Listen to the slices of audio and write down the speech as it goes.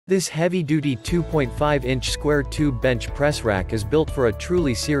This heavy-duty 2.5-inch square tube bench press rack is built for a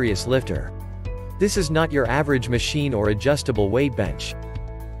truly serious lifter. This is not your average machine or adjustable weight bench.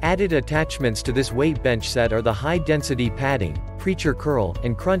 Added attachments to this weight bench set are the high-density padding, preacher curl,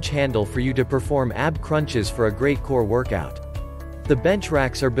 and crunch handle for you to perform ab crunches for a great core workout. The bench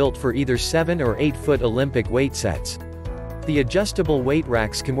racks are built for either 7 or 8-foot Olympic weight sets. The adjustable weight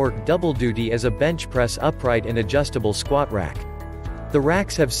racks can work double duty as a bench press upright and adjustable squat rack. The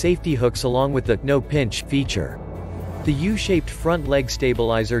racks have safety hooks along with the no pinch feature. The U-shaped front leg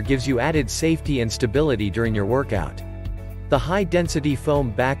stabilizer gives you added safety and stability during your workout. The high-density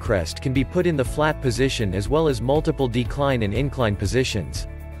foam backrest can be put in the flat position as well as multiple decline and incline positions.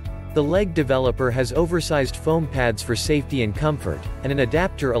 The leg developer has oversized foam pads for safety and comfort, and an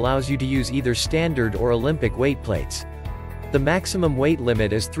adapter allows you to use either standard or Olympic weight plates. The maximum weight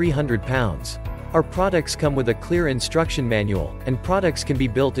limit is 300 pounds. Our products come with a clear instruction manual, and products can be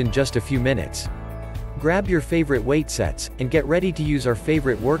built in just a few minutes. Grab your favorite weight sets, and get ready to use our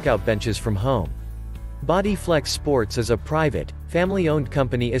favorite workout benches from home. BodyFlex Sports is a private, family-owned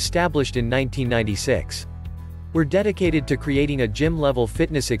company established in 1996. We're dedicated to creating a gym-level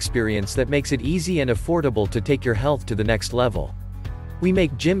fitness experience that makes it easy and affordable to take your health to the next level. We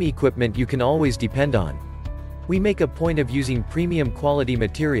make gym equipment you can always depend on. We make a point of using premium quality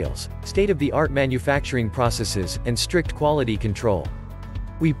materials, state-of-the-art manufacturing processes, and strict quality control.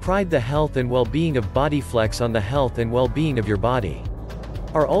 We pride the health and well-being of BodyFlex on the health and well-being of your body.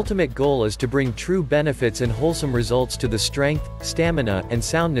 Our ultimate goal is to bring true benefits and wholesome results to the strength, stamina, and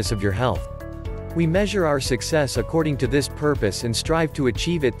soundness of your health. We measure our success according to this purpose and strive to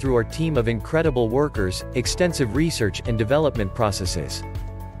achieve it through our team of incredible workers, extensive research and development processes.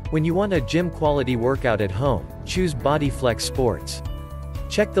 When you want a gym-quality workout at home, choose BodyFlex Sports.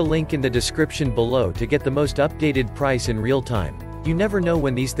 Check the link in the description below to get the most updated price in real time. You never know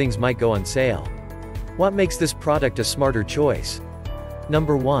when these things might go on sale. What makes this product a smarter choice?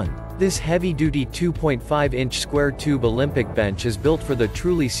 Number 1. This heavy-duty 2.5-inch square tube Olympic bench is built for the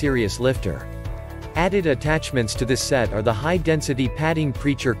truly serious lifter. Added attachments to this set are the high-density padding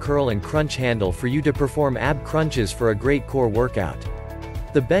preacher curl and crunch handle for you to perform ab crunches for a great core workout.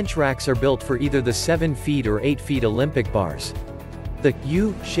 The bench racks are built for either the 7 feet or 8 feet Olympic bars. The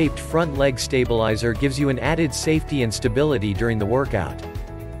U-shaped front leg stabilizer gives you an added safety and stability during the workout.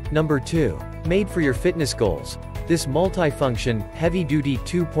 Number 2. Made for your fitness goals. This multi-function, heavy-duty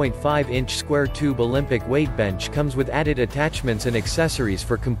 2.5-inch square tube Olympic weight bench comes with added attachments and accessories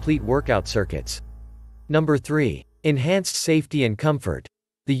for complete workout circuits. Number 3. Enhanced safety and comfort.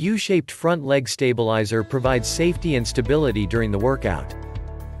 The U-shaped front leg stabilizer provides safety and stability during the workout.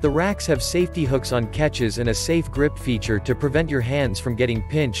 The racks have safety hooks on catches and a safe grip feature to prevent your hands from getting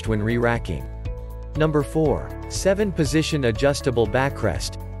pinched when re-racking. Number 4. 7-position adjustable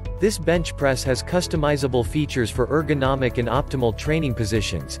backrest. This bench press has customizable features for ergonomic and optimal training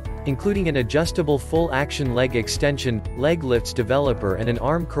positions, including an adjustable full-action leg extension, leg lifts developer and an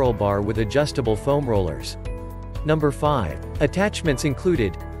arm curl bar with adjustable foam rollers. Number 5. Attachments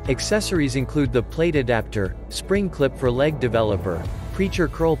included. Accessories include the plate adapter, spring clip for leg developer, preacher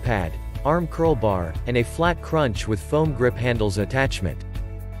curl pad, arm curl bar, and a flat crunch with foam grip handles attachment.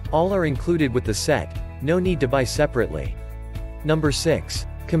 All are included with the set, no need to buy separately. Number 6.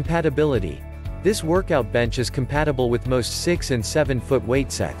 Compatibility. This workout bench is compatible with most 6 and 7-foot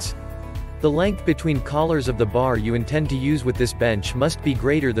weight sets. The length between collars of the bar you intend to use with this bench must be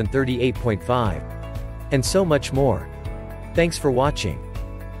greater than 38.5. And so much more. Thanks for watching.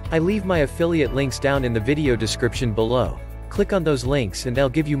 I leave my affiliate links down in the video description below. Click on those links and they'll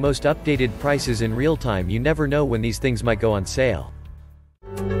give you most updated prices in real time. You never know when these things might go on sale.